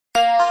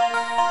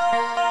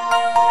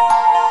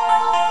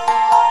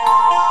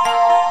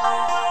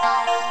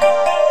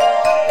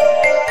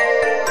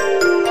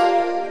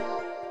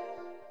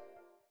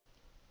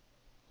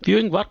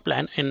Viewing work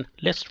plan in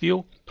list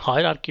view,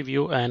 hierarchy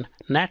view, and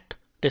net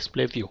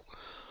display view.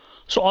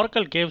 So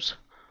Oracle gives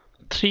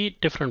 3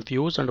 different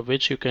views under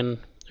which you can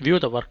view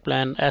the work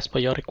plan as per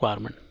your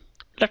requirement.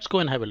 Let's go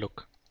and have a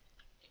look.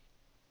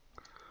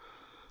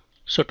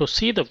 So to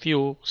see the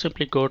view,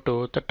 simply go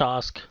to the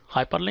task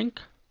hyperlink,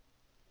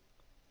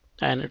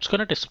 and it's going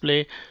to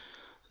display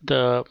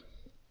the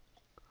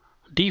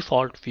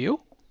default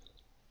view.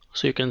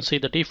 So you can see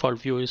the default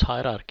view is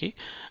hierarchy,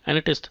 and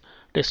it is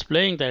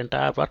displaying the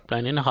entire work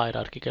plan in a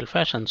hierarchical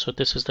fashion. So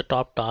this is the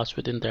top task,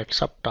 within that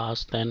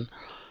subtask, then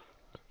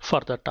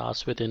further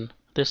tasks within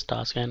this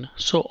task, and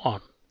so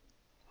on.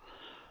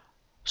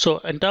 So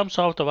in terms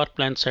of the work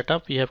plan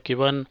setup, we have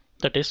given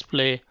the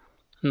display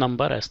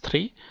number as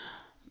 3.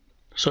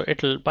 So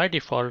it will by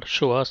default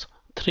show us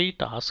 3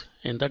 tasks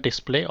in the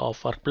display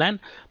of work plan.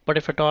 But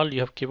if at all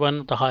you have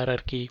given the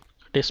hierarchy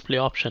display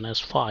option as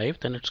 5,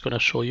 then it's going to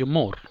show you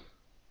more.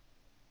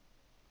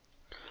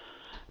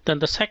 Then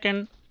the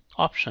second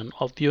option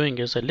of viewing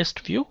is a list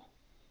view.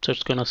 So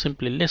it's going to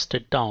simply list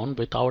it down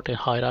without a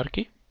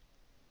hierarchy.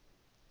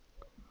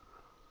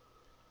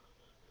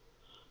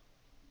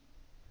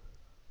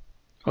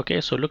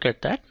 Okay, so look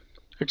at that.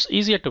 It's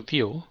easier to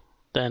view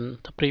than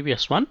the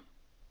previous one.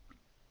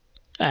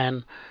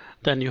 And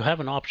then you have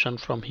an option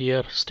from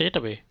here straight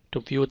away to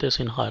view this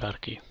in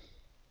hierarchy.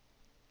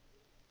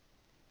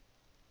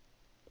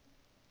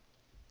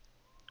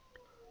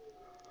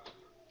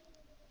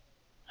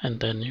 And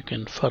then you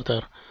can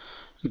further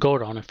go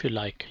down if you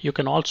like. You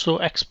can also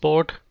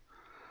export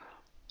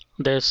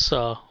this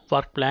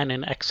work plan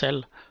in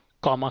Excel,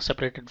 comma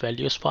separated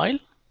values file.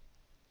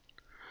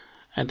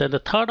 And then the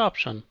third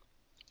option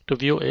to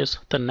view is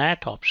the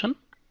net option,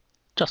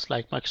 just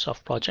like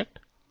Microsoft Project.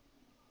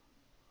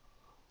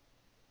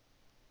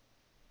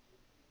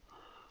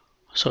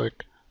 So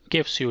it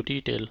gives you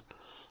detail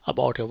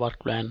about your work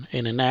plan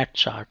in a net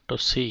chart to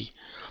see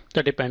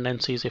the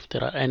dependencies if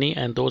there are any,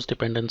 and those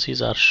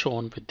dependencies are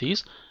shown with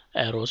these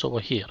arrows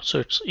over here. So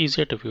it's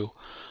easier to view.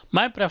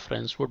 My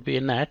preference would be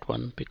a net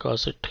one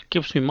because it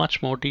gives me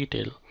much more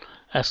detail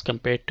as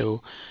compared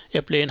to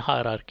a plain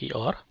hierarchy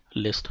or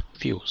list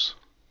views.